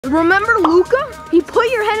Remember Luca? He put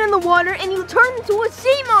your head in the water and you turned into a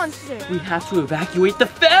sea monster. We have to evacuate the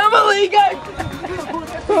family, guys.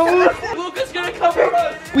 Luca's gonna come for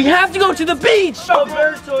us. We have to go to the beach.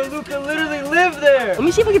 Alberto and Luca literally live there. Let me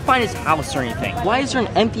see if I can find his house or anything. Why is there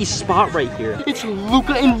an empty spot right here? It's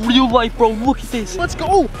Luca in real life, bro. Look at this. Let's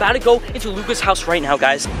go. About to go into Luca's house right now,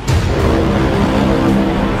 guys.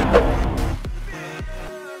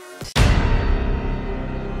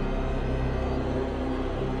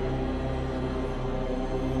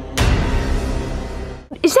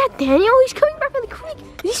 Is that Daniel? He's coming back from the creek.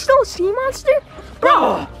 Is he still a sea monster?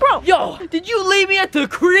 Bro, Yo, did you leave me at the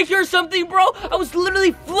creek or something, bro? I was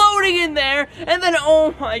literally floating in there, and then,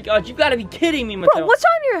 oh my god, you gotta be kidding me, Mateo. Bro, what's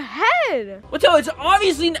on your head? Mateo, it's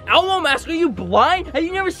obviously an Elmo mask. Are you blind? Have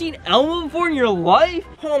you never seen Elmo before in your life?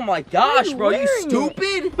 Oh my gosh, bro, you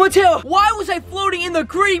stupid? Mateo, why was I floating in the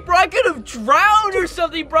creek, bro? I could have drowned or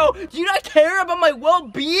something, bro. Do you not care about my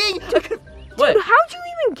well-being? What? Dude, how'd you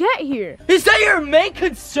even get here? Is that your main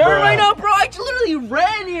concern right now, bro? I literally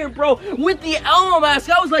ran here, bro, with the Elmo mask.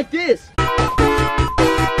 I was like this.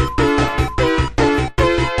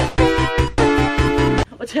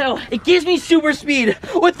 Mateo, it gives me super speed.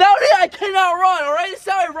 Without it, I cannot run, all right? This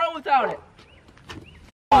is how I run without it.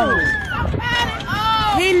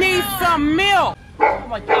 He needs some milk. Oh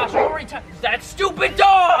my gosh, I'm already tired. That stupid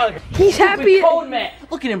dog! He's happy. Cone man.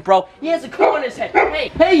 Look at him, bro. He has a cone on his head.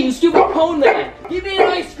 Hey, you stupid cone man. Give me an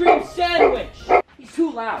ice cream sandwich. He's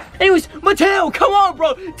too loud. Anyways, Mateo, come on,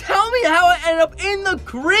 bro. Tell me how I ended up in the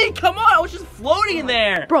creek. Come on, I was just floating in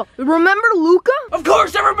there. Bro, remember Luca? Of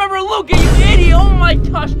course I remember Luca, you idiot. Oh my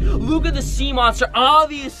gosh. Luca the sea monster,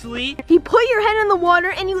 obviously. He put your head in the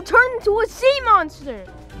water and you turned into a sea monster.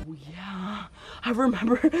 Oh, yeah. I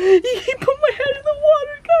remember he put my head in the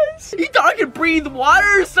water, guys. He thought I could breathe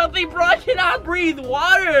water or something, bro. I cannot breathe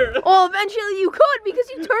water. Well, eventually you could because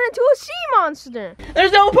you turned into a sea monster.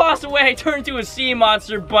 There's no possible way I turned into a sea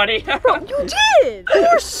monster, buddy. Bro, you did.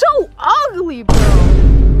 You're so ugly, bro.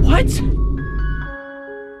 What?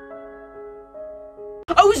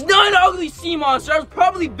 I was not an ugly sea monster. I was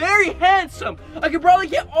probably very handsome. I could probably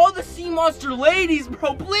get all the sea monster ladies,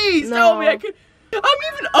 bro. Please tell me I could. I'm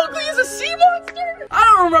even ugly as a sea monster? I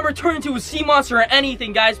don't remember turning into a sea monster or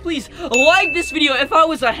anything, guys. Please like this video if I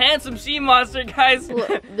was a handsome sea monster, guys.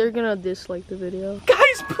 Look, they're gonna dislike the video.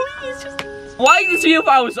 Guys, please just like this video if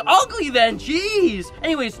I was ugly then. Jeez.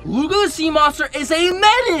 Anyways, Luca the Sea Monster is a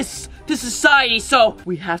menace to society, so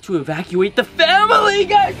we have to evacuate the family,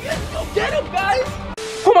 guys. Let's go get him, guys.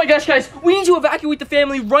 Oh my gosh, guys, we need to evacuate the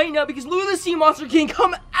family right now because Luca the Sea Monster can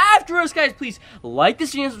come after us, guys. Please like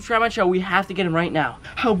this video and subscribe to my channel. We have to get him right now.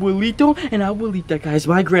 Abuelito and Abuelita, guys,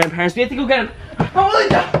 my grandparents. We have to go get him.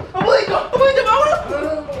 Abuelita!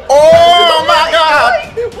 Oh my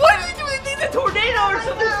god! What is he doing? He's a tornado or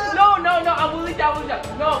something. No,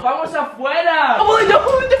 Abuelita. No, vamos afuera. Abuelita,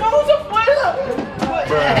 vamos afuera.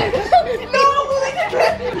 No, Abuelita.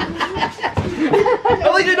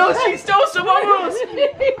 Abuelita, no, she's so vamos.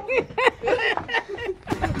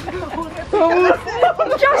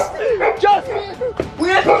 Justin! We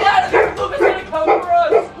have to get out of here! Luca's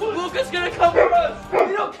gonna come for us!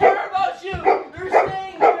 We don't care about you! You're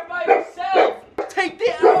staying here by yourself! Take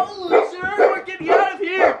the L, loser! We're getting out of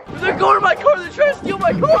here! They're going to my car! They're trying to steal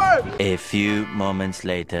my car! A few moments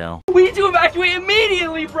later. We need to evacuate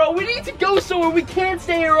immediately, bro! We need to go somewhere! We can't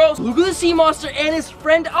stay here or else Luca the Sea Monster and his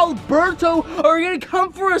friend Alberto are gonna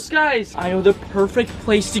come for us, guys! I know the perfect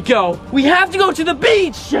place to go. We have to go to the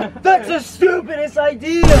beach! That's the stupidest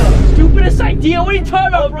idea. Stupidest idea? What are you talking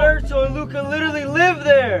about, bro? Alberto and Luca literally live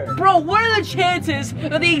there. Bro, what are the chances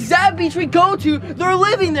that the exact beach we go to, they're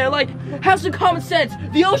living there? Like, have some common sense.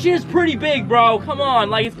 The ocean is pretty big, bro. Come on.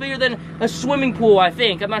 Like, it's bigger than a swimming pool, I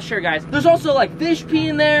think. I'm not sure, guys. There's also, like, fish pee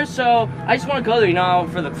in there, so I just want to go there, you know,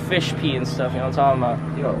 for the fish pee and stuff. You know what I'm talking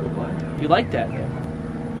about? You know, you like that, yeah?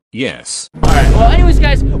 Yes. Alright, well, anyways,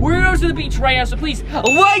 guys, we're going to the beach right now, so please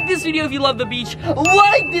like this video if you love the beach.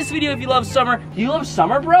 Like this video if you love summer. Do you love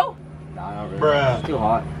summer, bro? Nah, not really. Bruh. It's too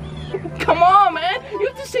hot. Come on, man. You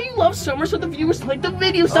have to say you love summer so the viewers like the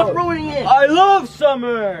video. Stop ruining it. I love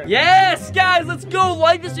summer. Yes, guys, let's go.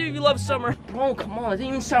 Like this video if you love summer. Bro, come on. That didn't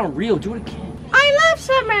even sound real. Do it again. I love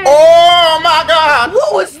summer. Oh my god.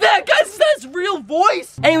 What was that, guys? Is that his real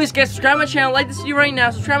voice? Anyways, guys, subscribe to my channel. Like this video right now.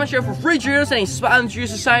 Subscribe to my channel for free Doritos and a spot in the Dreactionsyt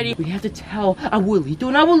Society. We have to tell Abuelito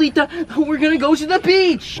and Abuelita that we're gonna go to the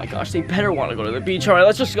beach. Oh my gosh, they better want to go to the beach. All right,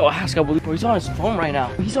 let's just go ask Abuelito. He's on his phone right now.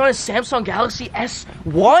 He's on his Samsung Galaxy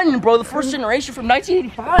S1, bro. The first generation from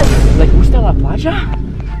 1985. Like, ¿gusta la playa?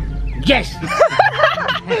 Yes.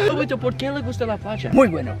 Alberto, ¿por qué le gusta la playa? Muy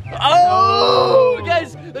bueno. Oh,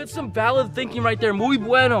 guys, that's some valid thinking right there. Muy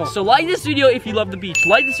bueno. So like this video if you love the beach.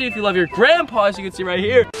 Like this video if you love your grandpa, as you can see right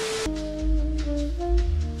here.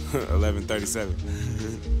 11:37.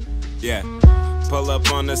 Yeah. Pull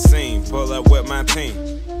up on the scene. Pull up with my team.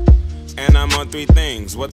 And I'm on 3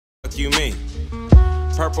 things. What the fuck you mean?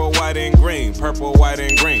 Purple, white, and green. Purple, white,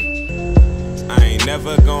 and green. I ain't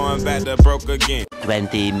never going back to broke again.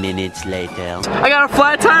 20 minutes later. I got a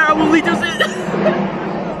flat tire. Abuelito's in.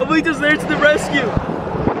 Abuelito's there to the rescue.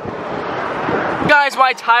 Guys,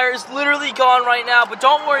 my tire is literally gone right now, but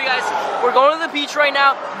don't worry, guys. We're going to the beach right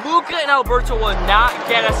now. Luca and Alberto will not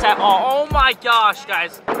get us at all. Oh my gosh,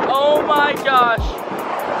 guys. Oh my gosh.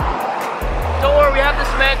 Don't worry, we have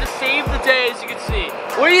this man to save the day, as you can see.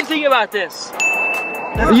 What do you think about this?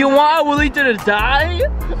 You want Abuelito to die?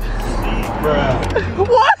 Bruh.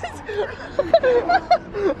 What?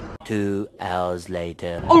 2 hours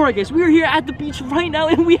later. Alright guys, we are here at the beach right now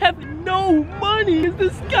and we have no money.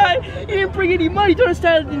 This guy, he didn't bring any money. ¿Dónde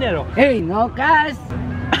está el dinero? Hey, no cash.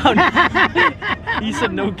 He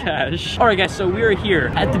said no cash. Alright guys, so we are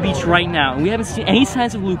here at the beach right now and we haven't seen any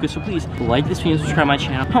signs of Luca, so please like this video and subscribe to my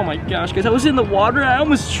channel. Oh my gosh guys, I was in the water, I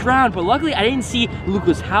almost drowned, but luckily I didn't see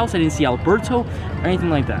Luca's house, I didn't see Alberto or anything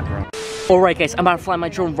like that, bro. Alright guys, I'm about to fly my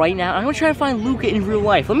drone right now. I'm gonna try to find Luca in real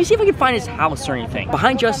life. Let me see if I can find his house or anything.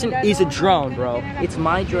 Behind Justin is a drone, bro. It's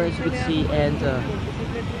my drone, as you can see, and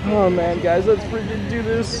oh man, guys, let's freaking do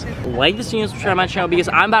this. Like this video and subscribe to my channel because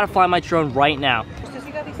I'm about to fly my drone right now.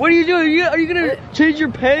 What are you doing? Are you gonna change your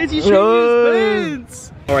pants? He's changing his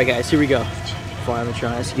pants. Alright guys, here we go. Flying the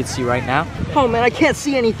drone, as you can see right now. Oh man, I can't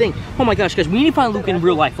see anything. Oh my gosh, guys, we need to find Luca in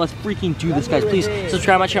real life. Let's freaking do this, guys. Please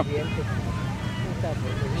subscribe to my channel.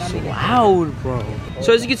 So loud, bro.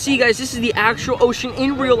 So as you can see, guys, this is the actual ocean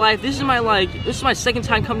in real life. This is my second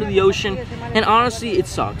time coming to the ocean, and honestly, it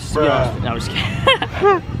sucks. To be honest. No, I'm just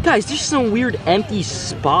kidding. Guys, there's some weird empty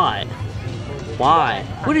spot. Why?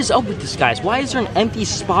 What is up with this, guys? Why is there an empty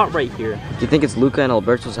spot right here? Do you think it's Luca and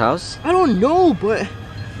Alberto's house? I don't know, but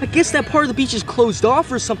I guess that part of the beach is closed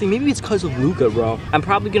off or something. Maybe it's because of Luca, bro. I'm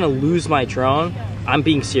probably gonna lose my drone. I'm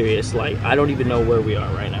being serious. Like, I don't even know where we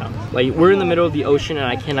are right now. Like, we're in the middle of the ocean and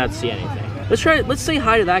I cannot see anything. Let's say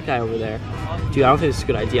hi to that guy over there. Dude, I don't think this is a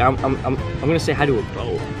good idea. I'm gonna say hi to a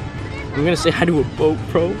boat. I'm gonna say hi to a boat,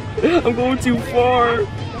 bro. I'm going too far.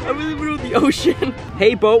 I'm in the middle of the ocean.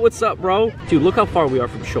 Hey, boat, what's up, bro? Dude, look how far we are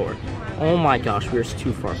from shore. Oh my gosh, we're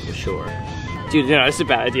too far from the shore. Dude, no, that's a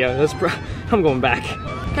bad idea. I'm going back.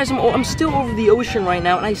 Guys, I'm still over the ocean right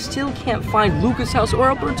now, and I still can't find Luca's house or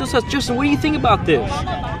Alberto's house. Justin, what do you think about this?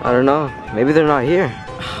 I don't know. Maybe they're not here.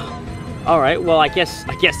 All right, well, I guess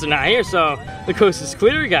they're not here, so the coast is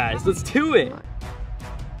clear, guys. Let's do it.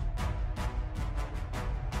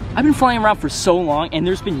 I've been flying around for so long, and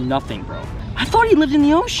there's been nothing, bro. I thought he lived in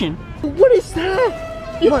the ocean. What is that?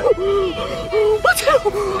 What?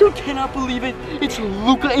 I cannot believe it. It's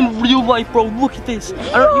Luca in real life, bro. Look at this. You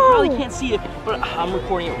probably can't see it, but I'm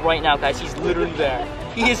recording it right now, guys. He's literally there.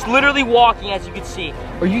 He is literally walking, as you can see.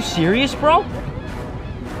 Are you serious, bro?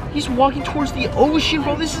 He's walking towards the ocean,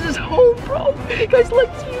 bro. This is his home, bro. Guys,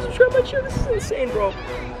 like this video, subscribe to my channel. This is insane, bro.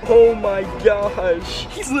 Oh my gosh.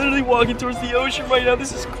 He's literally walking towards the ocean right now.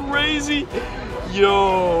 This is crazy.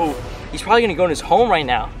 Yo. He's probably gonna go in his home right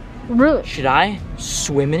now. Really? Should I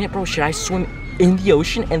swim in it, bro? Should I swim in the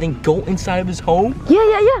ocean and then go inside of his home?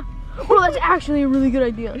 Yeah. Bro, that's actually a really good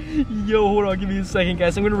idea. Yo, hold on, give me a second,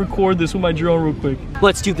 guys. I'm gonna record this with my drone real quick.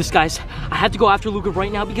 Let's do this, guys. I have to go after Luca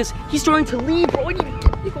right now because he's starting to leave, bro. I need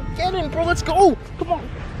to go get him, bro. Let's go. Come on.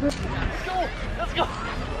 Let's go. Let's go.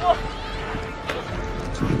 Oh.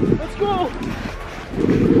 Let's go.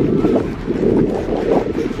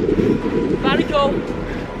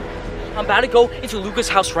 I'm about to go into Luca's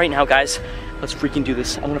house right now, guys. Let's freaking do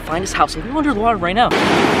this. I'm gonna find his house. I'm going under the water right now.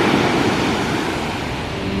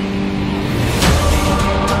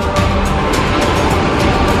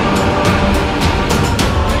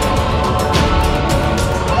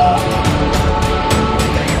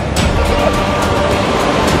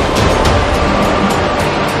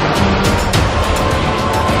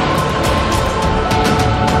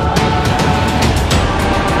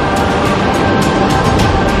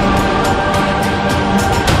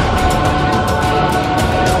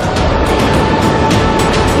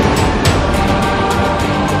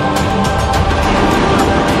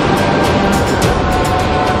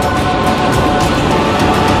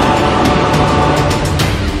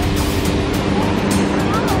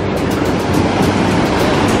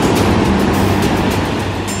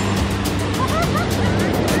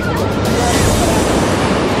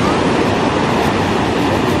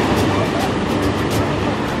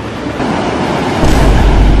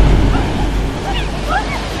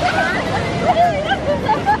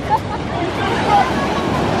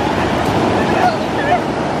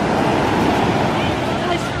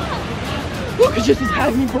 just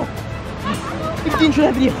attacked me, bro. If you didn't enjoy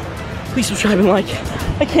that video, please subscribe and like.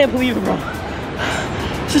 I can't believe it, bro.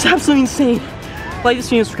 This is absolutely insane. Like this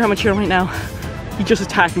video, subscribe my channel right now. He just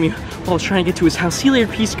attacked me while I was trying to get to his house. See you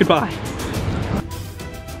later, peace, goodbye.